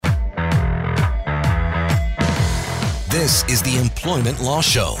This is the Employment Law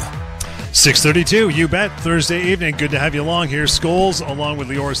Show. 6:32, you bet. Thursday evening. Good to have you along here. Scholes, along with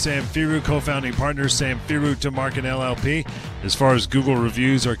Lior Samfiru, co-founding partners, Samfiru to Market LLP. As far as Google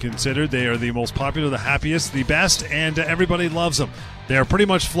reviews are considered, they are the most popular, the happiest, the best, and everybody loves them. They are pretty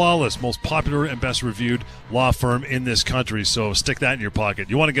much flawless, most popular and best reviewed law firm in this country. So stick that in your pocket.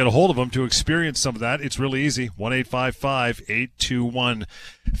 You want to get a hold of them to experience some of that. It's really easy.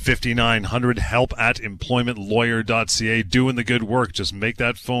 1-855-821-5900. Help at employmentlawyer.ca. Doing the good work. Just make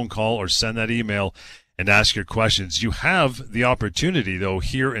that phone call or send that email and ask your questions. You have the opportunity, though,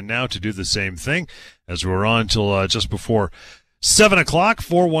 here and now to do the same thing, as we're on till just before 7 o'clock.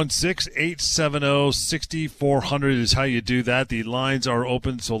 416-870-6400 is how you do that. The lines are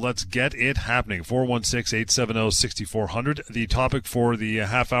open, so let's get it happening. 416-870-6400. The topic for the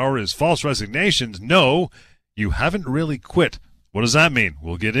half hour is false resignations. No, you haven't really quit. What does that mean?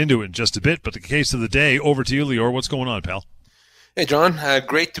 We'll get into it in just a bit, but the case of the day, over to you, Lior. What's going on, pal? Hey, John.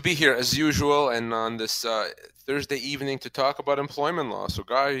 Great to be here, as usual, and on this Thursday evening to talk about employment law. So,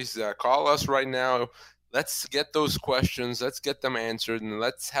 guys, call us right now. Let's get those questions. Let's get them answered, and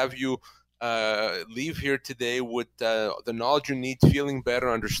let's have you leave here today with the knowledge you need, feeling better,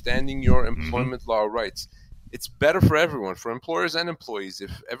 understanding your employment law rights. It's better for everyone, for employers and employees,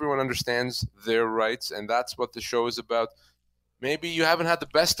 if everyone understands their rights, and that's what the show is about. Maybe you haven't had the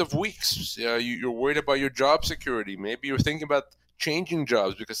best of weeks. You're worried about your job security. Maybe you're thinking about changing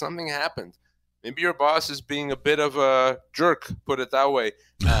jobs because something happened. Maybe your boss is being a bit of a jerk, put it that way,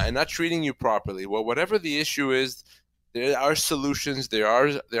 and not treating you properly. Well, whatever the issue is, there are solutions. There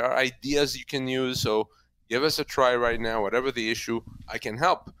are ideas you can use. So give us a try right now. Whatever the issue, I can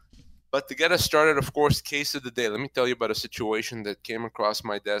help. But to get us started, of course, case of the day. Let me tell you about a situation that came across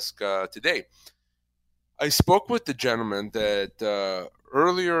my desk today. I spoke with the gentleman that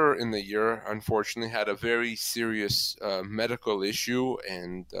earlier in the year, unfortunately, had a very serious medical issue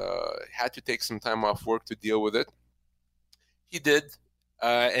and had to take some time off work to deal with it. He did,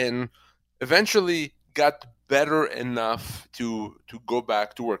 and eventually got better enough to go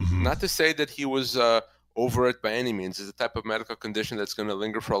back to work. Not to say that he was over it by any means. It's a type of medical condition that's going to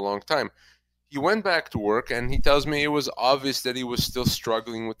linger for a long time. He went back to work, and he tells me it was obvious that he was still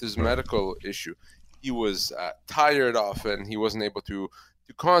struggling with his medical issue. He was tired often. He wasn't able to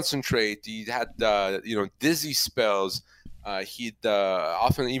concentrate. He had dizzy spells. He'd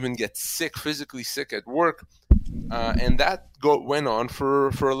often even get sick, physically sick at work, and that went on for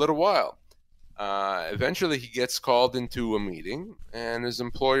a little while. Eventually, he gets called into a meeting, and his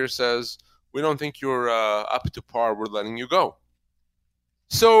employer says, "We don't think you're up to par. We're letting you go."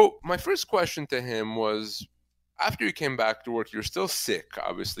 So my first question to him was, after you came back to work, you're still sick,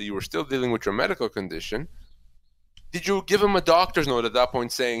 obviously. You were still dealing with your medical condition. Did you give him a doctor's note at that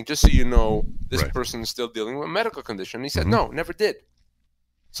point saying, just so you know, this person is still dealing with a medical condition? And he said, no, never did.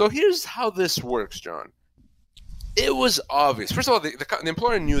 So here's how this works, John. It was obvious. First of all, the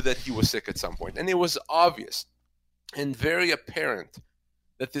employer knew that he was sick at some point, and it was obvious and very apparent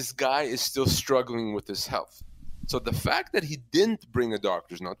that this guy is still struggling with his health. So the fact that he didn't bring a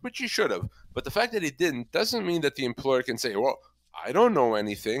doctor's note, which he should have, but the fact that he didn't doesn't mean that the employer can say, well, I don't know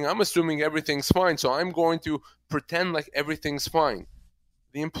anything. I'm assuming everything's fine, so I'm going to pretend like everything's fine.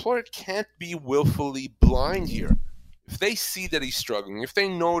 The employer can't be willfully blind here. If they see that he's struggling, if they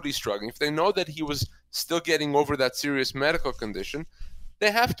know that he's struggling, if they know that he was still getting over that serious medical condition,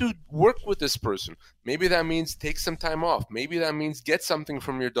 they have to work with this person. Maybe that means take some time off. Maybe that means get something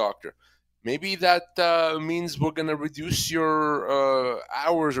from your doctor. Maybe that means we're going to reduce your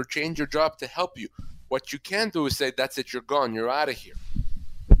hours or change your job to help you. What you can't do is say, that's it, you're gone, you're out of here.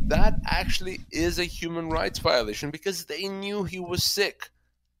 That actually is a human rights violation because they knew he was sick.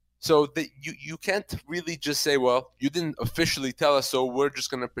 So you can't really just say, well, you didn't officially tell us, so we're just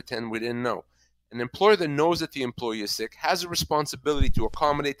going to pretend we didn't know. An employer that knows that the employee is sick has a responsibility to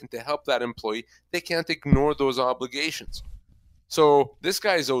accommodate and to help that employee. They can't ignore those obligations. So this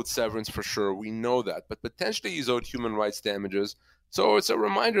guy is owed severance for sure. We know that. But potentially he's owed human rights damages. So it's a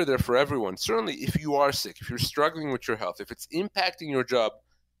reminder there for everyone. Certainly if you are sick, if you're struggling with your health, if it's impacting your job,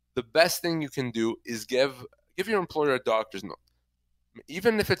 the best thing you can do is give your employer a doctor's note.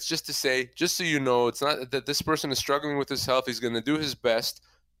 Even if it's just to say, just so you know, it's not that this person is struggling with his health. He's going to do his best,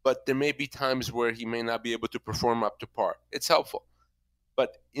 but there may be times where he may not be able to perform up to par. It's helpful.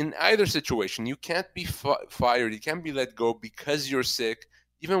 But in either situation, you can't be fired. You can't be let go because you're sick,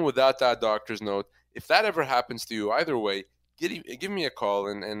 even without that doctor's note. If that ever happens to you, either way, give me a call.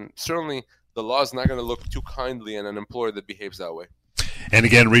 And certainly the law is not going to look too kindly on an employer that behaves that way. And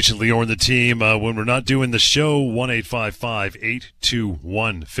again, reaching Lior and the team when we're not doing the show,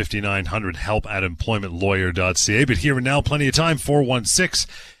 1-855-821-5900, help at employmentlawyer.ca. But here and now, plenty of time,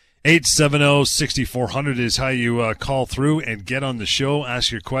 416-870-6400 is how you call through and get on the show,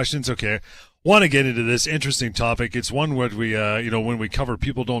 ask your questions. Okay, want to get into this interesting topic. It's one where we, when we cover,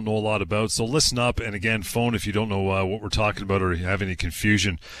 people don't know a lot about. So listen up, and again, phone if you don't know what we're talking about or you have any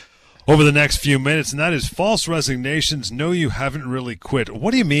confusion over the next few minutes, and that is false resignations. No, you haven't really quit.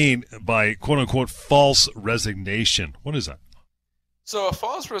 What do you mean by quote-unquote false resignation? What is that? So a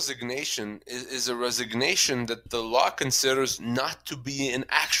false resignation is a resignation that the law considers not to be an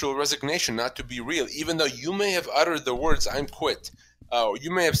actual resignation, not to be real, even though you may have uttered the words, I'm quit, or you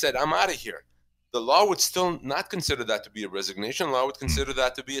may have said, I'm out of here. The law would still not consider that to be a resignation. The law would consider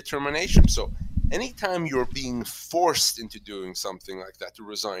that to be a termination. So anytime you're being forced into doing something like that, to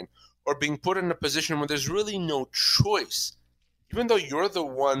resign, or being put in a position where there's really no choice, even though you're the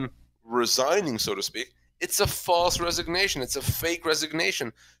one resigning, so to speak, it's a false resignation. It's a fake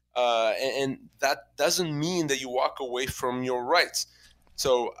resignation. And that doesn't mean that you walk away from your rights.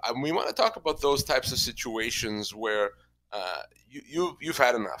 So we want to talk about those types of situations where you've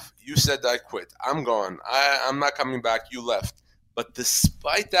had enough. You said, I quit. I'm gone. I'm not coming back. You left. But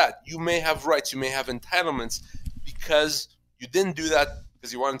despite that, you may have rights. You may have entitlements because you didn't do that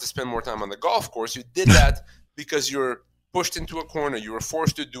because you wanted to spend more time on the golf course. You did that because you're pushed into a corner, you were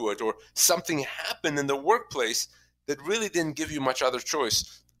forced to do it, or something happened in the workplace that really didn't give you much other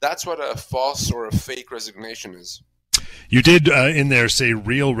choice. That's what a false or a fake resignation is. You did in there say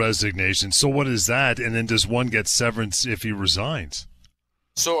real resignation. So what is that? And then does one get severance if he resigns?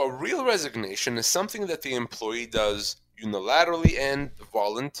 So a real resignation is something that the employee does unilaterally and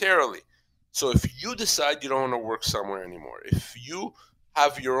voluntarily. So if you decide you don't want to work somewhere anymore, if you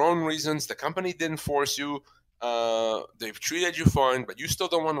have your own reasons, the company didn't force you, they've treated you fine, but you still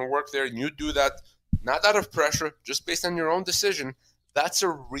don't want to work there, and you do that not out of pressure, just based on your own decision, that's a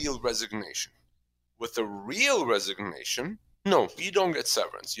real resignation. With a real resignation, no, you don't get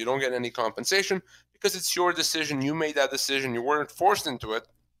severance. You don't get any compensation because it's your decision. You made that decision. You weren't forced into it.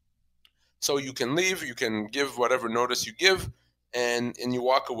 So you can leave, you can give whatever notice you give, and you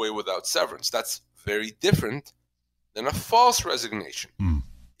walk away without severance. That's very different than a false resignation.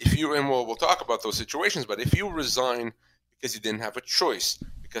 If you, and we'll talk about those situations, but if you resign because you didn't have a choice,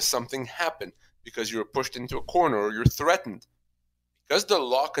 because something happened, because you were pushed into a corner or you're threatened, because the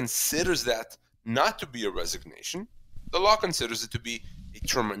law considers that not to be a resignation, the law considers it to be a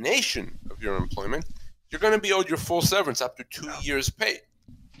termination of your employment, you're going to be owed your full severance up to 2 years' pay.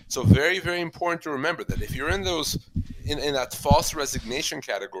 So very, very important to remember that if you're in those in that false resignation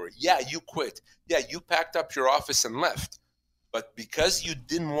category, yeah, you quit. Yeah, you packed up your office and left. But because you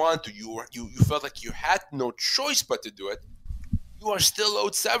didn't want to, you felt like you had no choice but to do it, you are still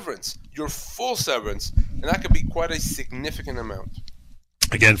owed severance, your full severance, and that could be quite a significant amount.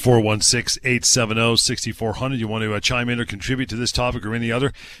 Again, 416-870-6400. You want to chime in or contribute to this topic or any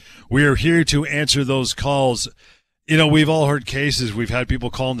other? We are here to answer those calls. You know, we've all heard cases. We've had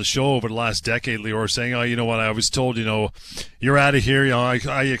people calling the show over the last decade, Lior, saying, oh, you know what, I was told, you're out of here.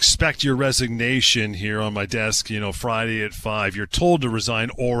 I expect your resignation here on my desk, Friday at 5. You're told to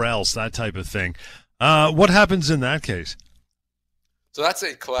resign or else, that type of thing. What happens in that case? So that's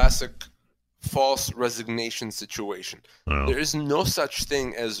a classic false resignation situation. Oh. There is no such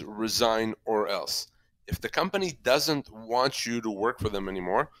thing as resign or else. If the company doesn't want you to work for them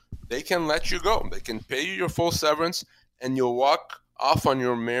anymore, they can let you go. They can pay you your full severance, and you'll walk off on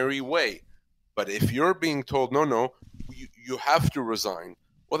your merry way. But if you're being told, no, you have to resign,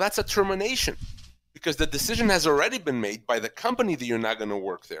 well, that's a termination because the decision has already been made by the company that you're not going to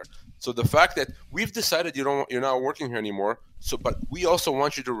work there. So the fact that we've decided you're not working here anymore, but we also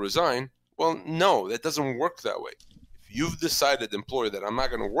want you to resign, well, no, that doesn't work that way. If you've decided, employer, that I'm not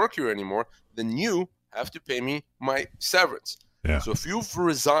going to work here anymore, then you have to pay me my severance. Yeah. So if you've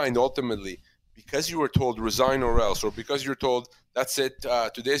resigned ultimately because you were told resign or else, or because you're told that's it,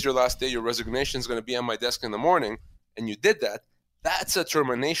 today's your last day, your resignation is going to be on my desk in the morning, and you did that, that's a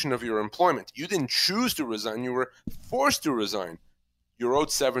termination of your employment. You didn't choose to resign, you were forced to resign. You're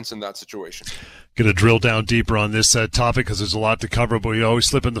owed severance in that situation. Going to drill down deeper on this topic because there's a lot to cover, but we always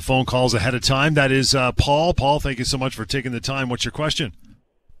slip in the phone calls ahead of time. That is Paul. Paul, thank you so much for taking the time. What's your question?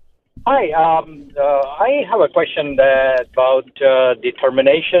 Hi, I have a question about the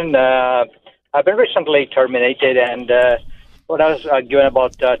termination. I've been recently terminated, and I was given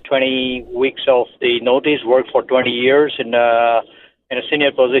about 20 weeks of the notice, worked for 20 years in a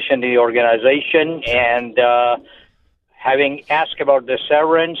senior position in the organization, and having asked about the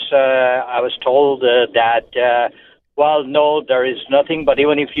severance, I was told that well, no, there is nothing. But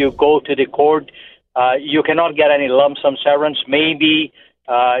even if you go to the court, you cannot get any lump sum severance. Maybe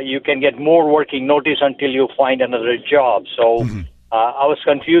you can get more working notice until you find another job. So I was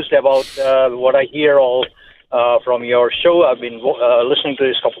confused about what I hear all from your show. I've been listening to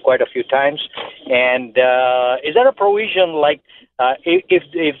this quite a few times. And is there a provision like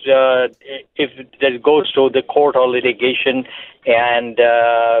if that goes to the court or litigation, and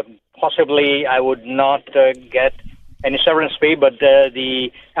possibly I would not get any severance pay, but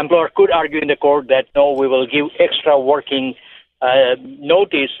the employer could argue in the court that no, we will give extra working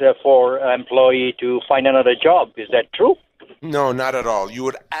notice for employee to find another job. Is that true? No, not at all. You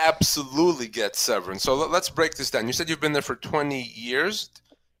would absolutely get severance. So let's break this down. You said you've been there for 20 years,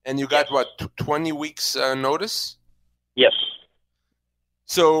 and you got, what, 20 weeks notice? Yes.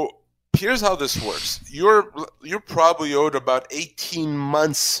 So here's how this works. You're probably owed about 18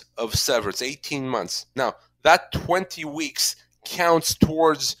 months of severance, 18 months. Now, that 20 weeks counts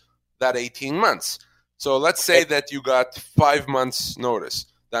towards that 18 months. So let's say that you got 5 months notice.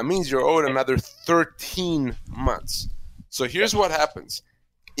 That means you're owed another 13 months. So here's what happens.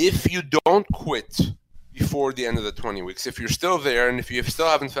 If you don't quit before the end of the 20 weeks, if you're still there and if you still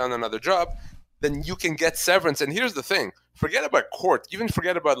haven't found another job, then you can get severance. And here's the thing. Forget about court. Even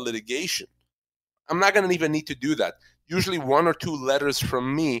forget about litigation. I'm not going to even need to do that. Usually 1 or 2 letters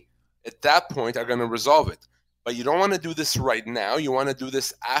from me at that point are going to resolve it. But you don't want to do this right now. You want to do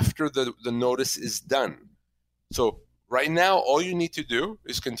this after the notice is done. So right now, all you need to do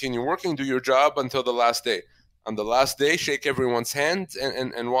is continue working, do your job until the last day. On the last day, shake everyone's hand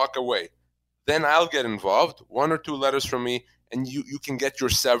and walk away. Then I'll get involved, 1 or 2 letters from me, and you can get your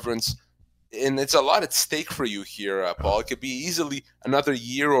severance. And it's a lot at stake for you here, Paul. It could be easily another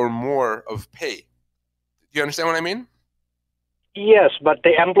year or more of pay. Do you understand what I mean? Yes, but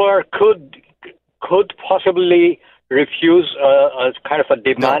the employer could possibly refuse a kind of a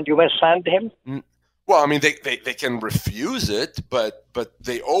demand you may send him? Well, I mean, they can refuse it, but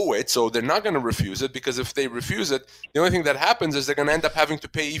they owe it, so they're not going to refuse it, because if they refuse it, the only thing that happens is they're going to end up having to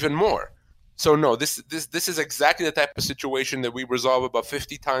pay even more. So no, this is exactly the type of situation that we resolve about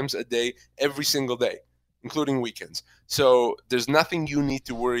 50 times a day, every single day, including weekends. So there's nothing you need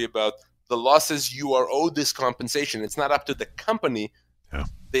to worry about. The law says you are owed this compensation. It's not up to the company. Yeah.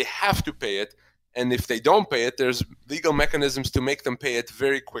 They have to pay it. And if they don't pay it, there's legal mechanisms to make them pay it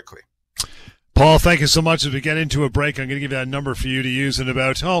very quickly. Paul, thank you so much. As we get into a break, I'm going to give you that number for you to use in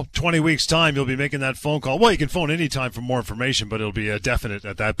about 20 weeks' time. You'll be making that phone call. Well, you can phone anytime for more information, but it'll be definite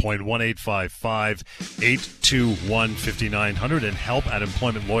at that point. 1-855-821-5900 and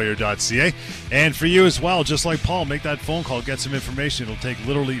help@employmentlawyer.ca. And for you as well, just like Paul, make that phone call, get some information. It'll take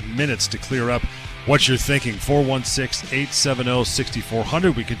literally minutes to clear up what you're thinking.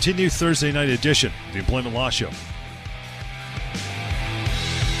 416-870-6400. We continue Thursday night edition of the Employment Law Show.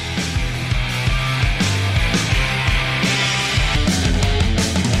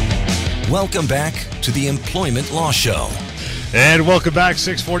 Welcome back to the Employment Law Show. And welcome back,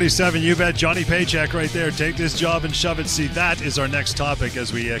 647. You bet. Johnny Paycheck right there. Take this job and shove it. See, that is our next topic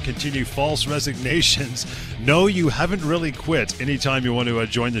as we continue false resignations. No, you haven't really quit. Anytime you want to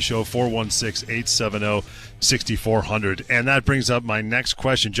join the show, 416-870-6400. And that brings up my next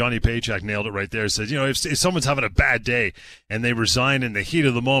question. Johnny Paycheck nailed it right there. Says, if someone's having a bad day and they resign in the heat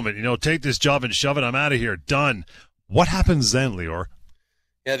of the moment, take this job and shove it. I'm out of here. Done. What happens then, Lior?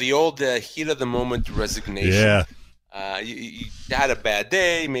 Yeah, the old heat of the moment resignation. Yeah. You had a bad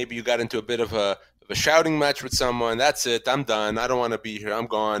day. Maybe you got into a bit of a shouting match with someone. That's it. I'm done. I don't want to be here. I'm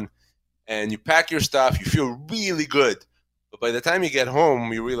gone. And you pack your stuff. You feel really good. But by the time you get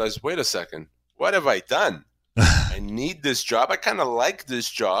home, you realize, wait a second. What have I done? I need this job. I kind of like this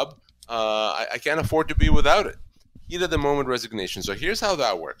job. I can't afford to be without it. Heat of the moment resignation. So here's how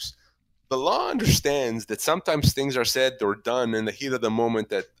that works. The law understands that sometimes things are said or done in the heat of the moment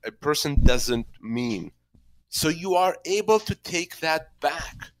that a person doesn't mean. So you are able to take that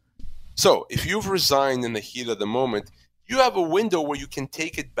back. So if you've resigned in the heat of the moment, you have a window where you can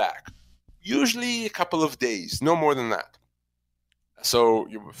take it back. Usually a couple of days, no more than that. So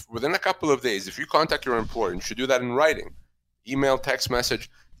within a couple of days, if you contact your employer, you should do that in writing. Email, text message.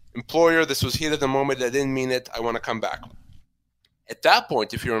 Employer, this was heat of the moment. I didn't mean it. I want to come back. At that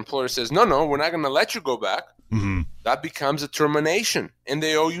point, if your employer says, no, we're not going to let you go back, that becomes a termination, and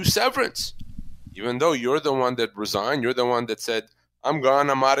they owe you severance. Even though you're the one that resigned, you're the one that said, I'm gone,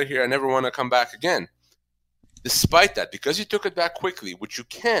 I'm out of here, I never want to come back again. Despite that, because you took it back quickly, which you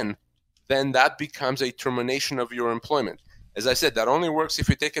can, then that becomes a termination of your employment. As I said, that only works if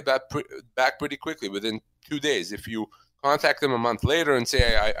you take it back pretty quickly, within 2 days. If you contact them a month later and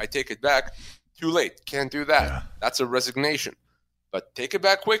say, I take it back, Too late. Can't do that. Yeah. That's a resignation. But take it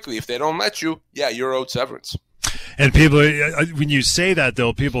back quickly. If they don't let you, yeah, you're owed severance. And people, when you say that,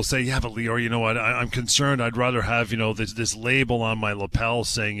 though, people say, yeah, but Lior, you know what? I'm concerned. I'd rather have, this label on my lapel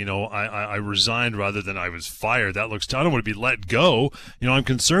saying, I resigned rather than I was fired. That looks, I don't want to be let go. I'm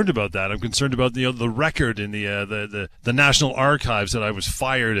concerned about that. I'm concerned about, the record in the National Archives that I was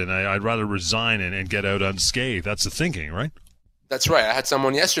fired, and I'd rather resign and get out unscathed. That's the thinking, right? That's right. I had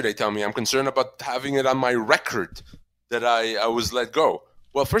someone yesterday tell me I'm concerned about having it on my record that I was let go.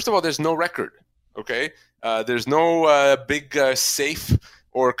 Well, first of all, there's no record, okay? There's no big safe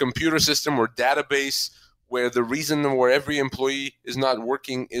or computer system or database where the reason where every employee is not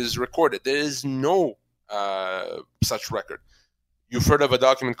working is recorded. There is no such record. You've heard of a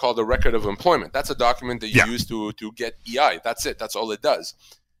document called a record of employment. That's a document that you use to get EI. That's it. That's all it does.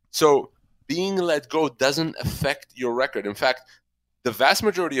 So being let go doesn't affect your record. In fact, the vast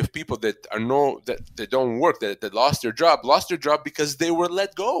majority of people that don't work, that lost their job because they were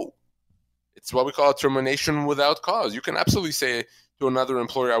let go. It's what we call a termination without cause. You can absolutely say to another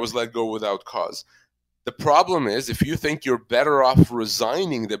employer, I was let go without cause. The problem is, if you think you're better off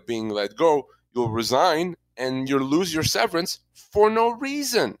resigning than being let go, you'll resign and you'll lose your severance for no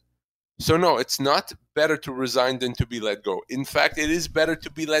reason. So no, it's not better to resign than to be let go. In fact, it is better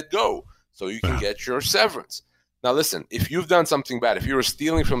to be let go so you can get your severance. Now listen, if you've done something bad, if you were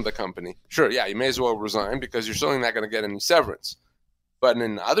stealing from the company, sure, yeah, you may as well resign because you're certainly not going to get any severance. But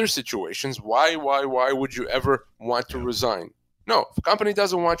in other situations, why would you ever want to resign? No, if a company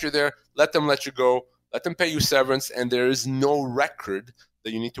doesn't want you there, let them let you go, let them pay you severance, and there is no record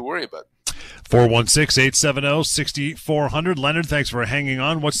that you need to worry about. 416-870-6400. Leonard, thanks for hanging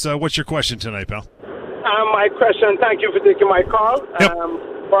on. What's your question tonight, pal? My question, thank you for taking my call. Yep.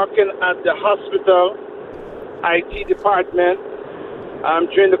 Working at the hospital IT department.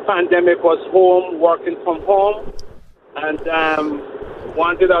 During the pandemic, was home, working from home, and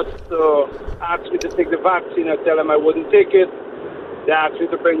wanted us to ask me to take the vaccine. I tell them I wouldn't take it. They asked me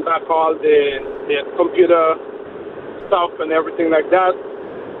to bring back all the computer stuff and everything like that.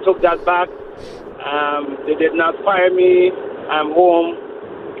 Took that back. They did not fire me. I'm home.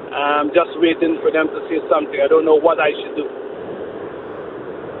 I'm just waiting for them to say something. I don't know what I should do.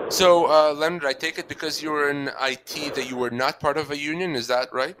 So, Leonard, I take it because you were in IT that you were not part of a union. Is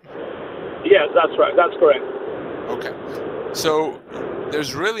that right? Yes, that's right. That's correct. Okay. So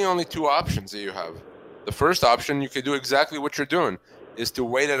there's really only two options that you have. The first option, you could do exactly what you're doing, is to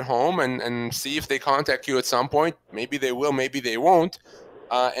wait at home and see if they contact you at some point. Maybe they will, maybe they won't.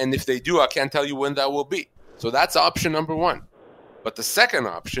 And if they do, I can't tell you when that will be. So that's option number one. But the second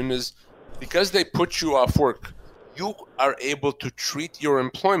option is because they put you off work, you are able to treat your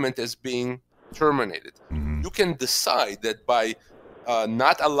employment as being terminated. Mm-hmm. You can decide that by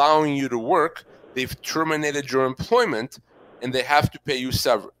not allowing you to work, they've terminated your employment and they have to pay you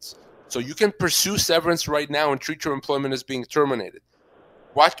severance. So you can pursue severance right now and treat your employment as being terminated.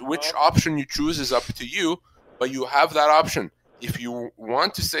 Which option you choose is up to you, but you have that option. If you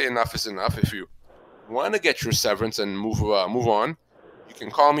want to say enough is enough, if you want to get your severance and move on, you can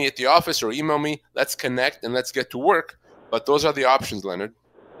call me at the office or email me. Let's connect and let's get to work. But those are the options, Leonard.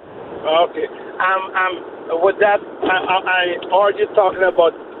 Okay. With that, I heard you talking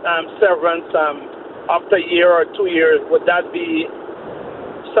about severance after a year or 2 years. Would that be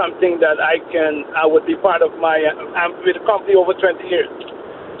something that I would be part of I'm with the company over 20 years?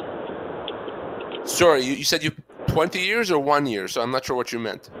 Sorry, you said you 20 years or 1 year, so I'm not sure what you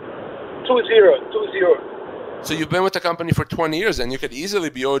meant. 20. So you've been with the company for 20 years, and you could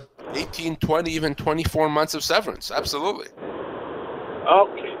easily be owed 18, 20, even 24 months of severance. Absolutely.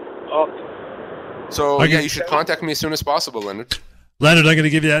 Okay. So, you should contact me as soon as possible, Leonard. Leonard, I'm going to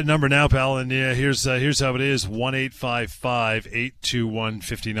give you that number now, pal, and here's how it is: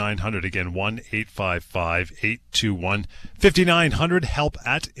 1-855-821-5900. Again, 1-855-821-5900. Help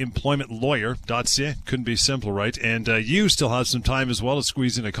at employmentlawyer.ca. Couldn't be simple, right? And you still have some time as well to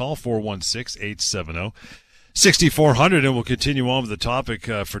squeeze in a call, 416-870-6400, and we'll continue on with the topic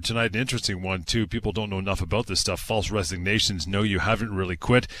for tonight. An interesting one, too. People don't know enough about this stuff. False resignations. No, you haven't really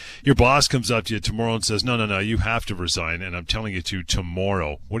quit. Your boss comes up to you tomorrow and says, no, you have to resign, and I'm telling you to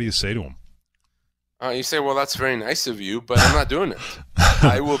tomorrow. What do you say to him? You say, well, that's very nice of you, but I'm not doing it.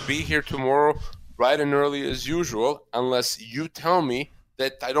 I will be here tomorrow bright and early as usual unless you tell me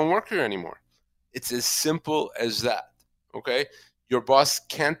that I don't work here anymore. It's as simple as that, okay? Your boss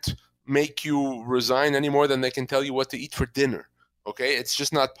can't make you resign any more than they can tell you what to eat for dinner. Okay? It's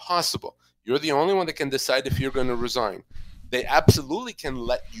just not possible. You're the only one that can decide if you're going to resign. They absolutely can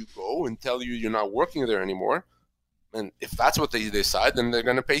let you go and tell you you're not working there anymore, And if that's what they decide, then they're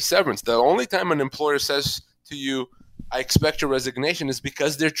going to pay severance. The only time an employer says to you, I expect your resignation, is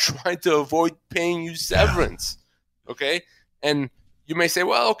because they're trying to avoid paying you severance. Okay? And you may say,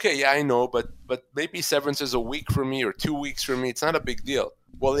 well, okay, yeah, I know, but maybe severance is a week for me or 2 weeks for me. It's not a big deal.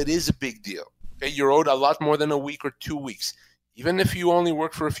 Well, it is a big deal. Okay? You're owed a lot more than a week or 2 weeks. Even if you only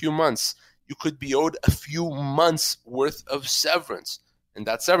work for a few months, you could be owed a few months worth of severance. And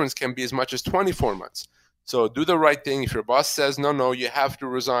that severance can be as much as 24 months. So do the right thing. If your boss says, no, you have to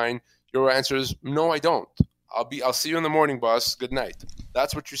resign, your answer is, no, I don't. I'll see you in the morning, boss. Good night.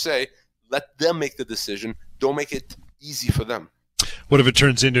 That's what you say. Let them make the decision. Don't make it easy for them. What if it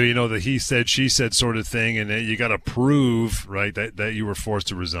turns into, the he said, she said sort of thing, and you got to prove, right, that you were forced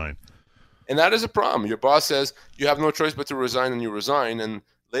to resign? And that is a problem. Your boss says you have no choice but to resign, and you resign. And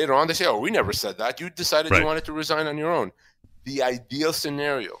later on, they say, we never said that. You decided you wanted to resign on your own. The ideal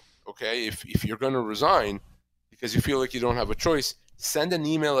scenario, okay, if you're going to resign because you feel like you don't have a choice, send an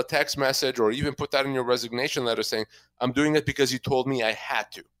email, a text message, or even put that in your resignation letter saying, I'm doing it because you told me I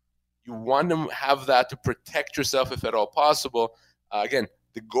had to. You want to have that to protect yourself if at all possible. Again,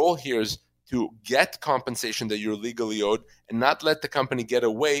 the goal here is to get compensation that you're legally owed and not let the company get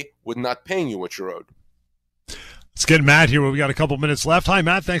away with not paying you what you're owed. Let's get Matt here. We got a couple minutes left. Hi,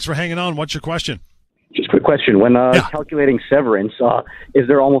 Matt. Thanks for hanging on. What's your question? Just a quick question. When calculating severance, is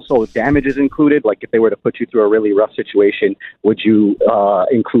there also damages included? Like if they were to put you through a really rough situation, would you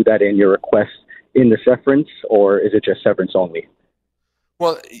include that in your request in the severance, or is it just severance only?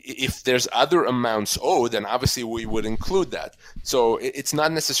 Well, if there's other amounts owed, then obviously we would include that. So it's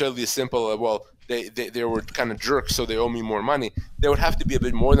not necessarily as simple, they were kind of jerks, so they owe me more money. There would have to be a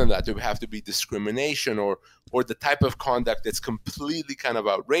bit more than that. There would have to be discrimination or the type of conduct that's completely kind of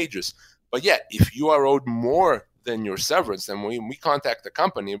outrageous. But yeah, if you are owed more than your severance, then when we contact the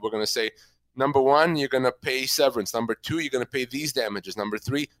company, we're going to say, number one, you're going to pay severance. Number two, you're going to pay these damages. Number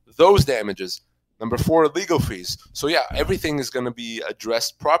three, those damages. Number four, legal fees. So yeah, everything is going to be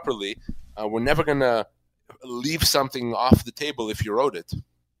addressed properly. We're never going to leave something off the table if you're owed it.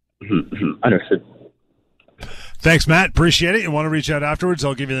 Understood. Thanks, Matt. Appreciate it. You want to reach out afterwards,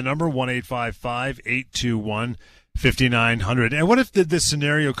 I'll give you the number, 1-855-821-5900. And what if this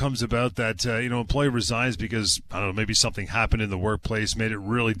scenario comes about that, employee resigns because, I don't know, maybe something happened in the workplace, made it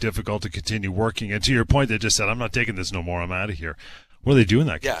really difficult to continue working. And to your point, they just said, I'm not taking this no more. I'm out of here. What do they do in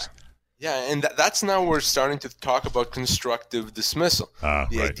that case? Yeah, and that's now we're starting to talk about constructive dismissal.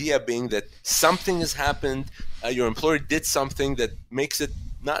 The idea being that something has happened, your employer did something that makes it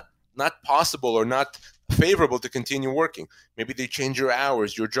not possible or not favorable to continue working. Maybe they change your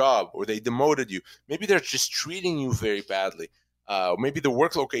hours, your job, or they demoted you. Maybe they're just treating you very badly. Maybe the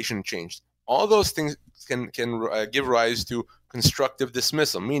work location changed. All those things can give rise to constructive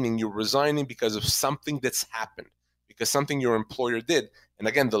dismissal, meaning you're resigning because of something that's happened, because something your employer did. And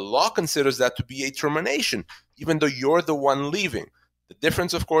again, the law considers that to be a termination, even though you're the one leaving. The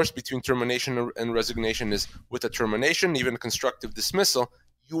difference, of course, between termination and resignation is with a termination, even constructive dismissal,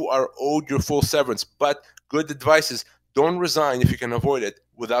 you are owed your full severance. But good advice is don't resign if you can avoid it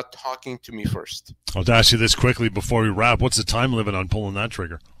without talking to me first. I'll ask you this quickly before we wrap. What's the time limit on pulling that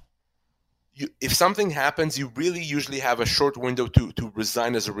trigger? If something happens, you really usually have a short window to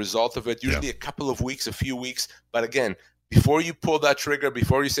resign as a result of it, usually a couple of weeks, a few weeks. But again, before you pull that trigger,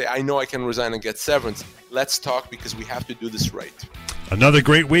 before you say, I know I can resign and get severance, let's talk because we have to do this right. Another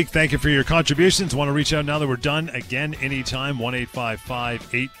great week. Thank you for your contributions. Want to reach out now that we're done? Again, anytime,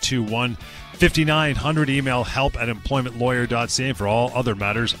 1-855-821-5900. Email help@employmentlawyer.ca. And for all other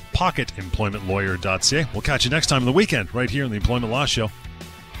matters, pocketemploymentlawyer.ca. We'll catch you next time on the weekend right here on the Employment Law Show.